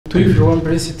To everyone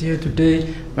present here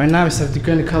today, my name is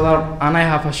Abdulgani Kadar and I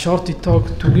have a short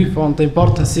talk to give on the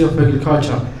importance of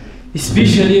agriculture,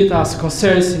 especially as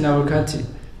concerns in our country.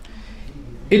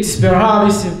 It is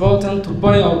perhaps important to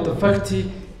point out the fact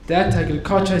that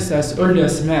agriculture is as old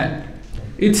as man.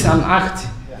 It's an act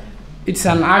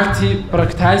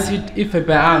practiced if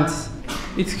by ants.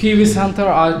 It gives hunter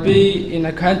or bee in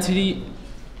a country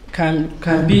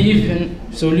can be even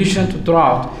solution to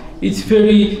drought. It's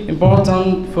very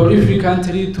important for every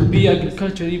country to be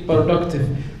agriculturally productive,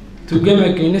 to game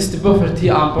against poverty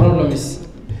and problems.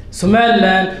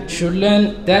 Somaliland should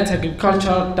learn that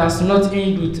agriculture does not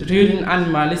end with rearing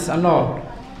animals and all.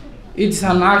 It's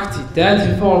an act that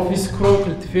involves crop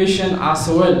cultivation as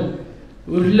well.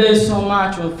 We rely so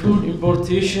much on food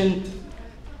importation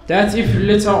that every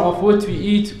liter of what we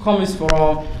eat comes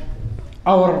from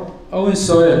our own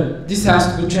soil. This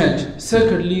has to change.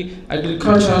 Secondly,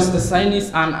 agriculture is the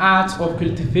science and art of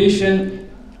cultivation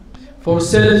for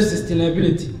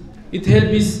self-sustainability. It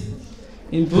helps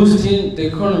in boosting the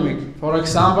economy. For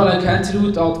example, a country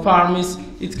without farmers,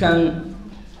 it can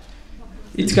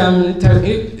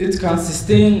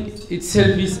sustain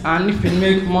itself and even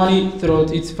make money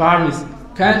through its farmers.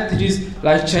 Countries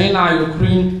like China and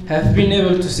Ukraine have been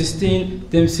able to sustain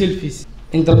themselves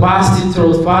in the past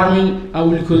through farming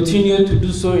and will continue to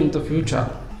do so in the future.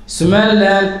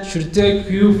 Somaliland should take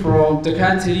cue from the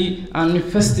country and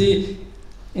invest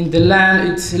in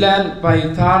the its land by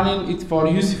turning it for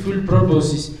useful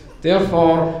purposes.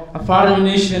 Therefore, a farming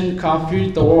nation can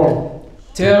feed the world.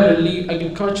 Thirdly,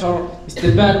 agriculture is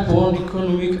the backbone of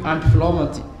economic and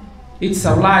development. It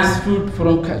supplies food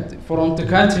from the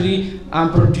country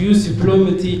and produces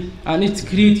employment, and it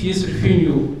creates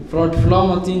revenue for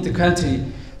development in the country.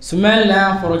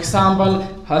 Somaliland, for example,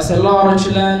 has a large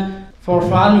land for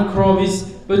farming crops,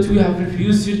 but we have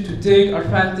refused to take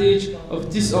advantage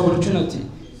of this opportunity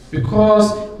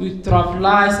because we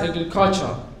trivialize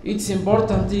agriculture. It's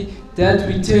important that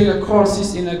we take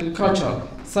courses in agriculture,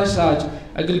 such as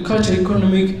agriculture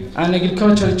economic and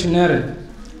agriculture engineering,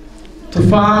 to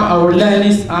farm our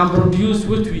lands and produce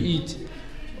what we eat.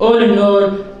 All in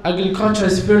all, agriculture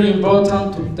is very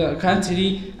important to the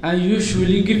country and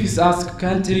usually gives us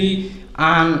country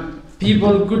and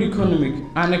people good economic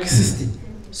and existing.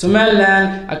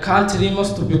 Somaliland, a country,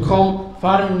 must become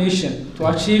farming nation to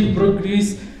achieve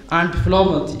progress and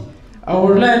development.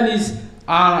 Our lands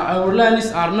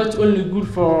are not only good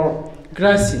for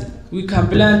grazing. We can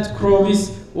plant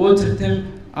crops, water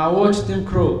them, and watch them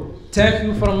grow. Thank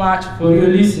you very much for your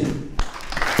listening.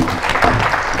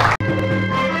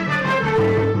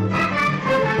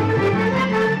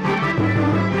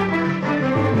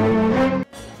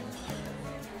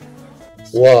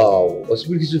 واو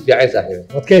واسبوع كيسو في عايز صاحبي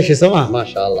waad ka heshay soo ما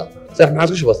شاء الله صح ما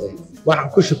عاد وش بصي waxaan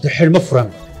ku shubtay xilmo furan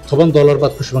 $10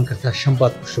 baad ku shuban kartaa 5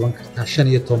 baad ku shuban kartaa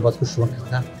 15 baad ku shuban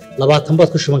kartaa 20 baad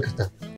ku shuban kartaa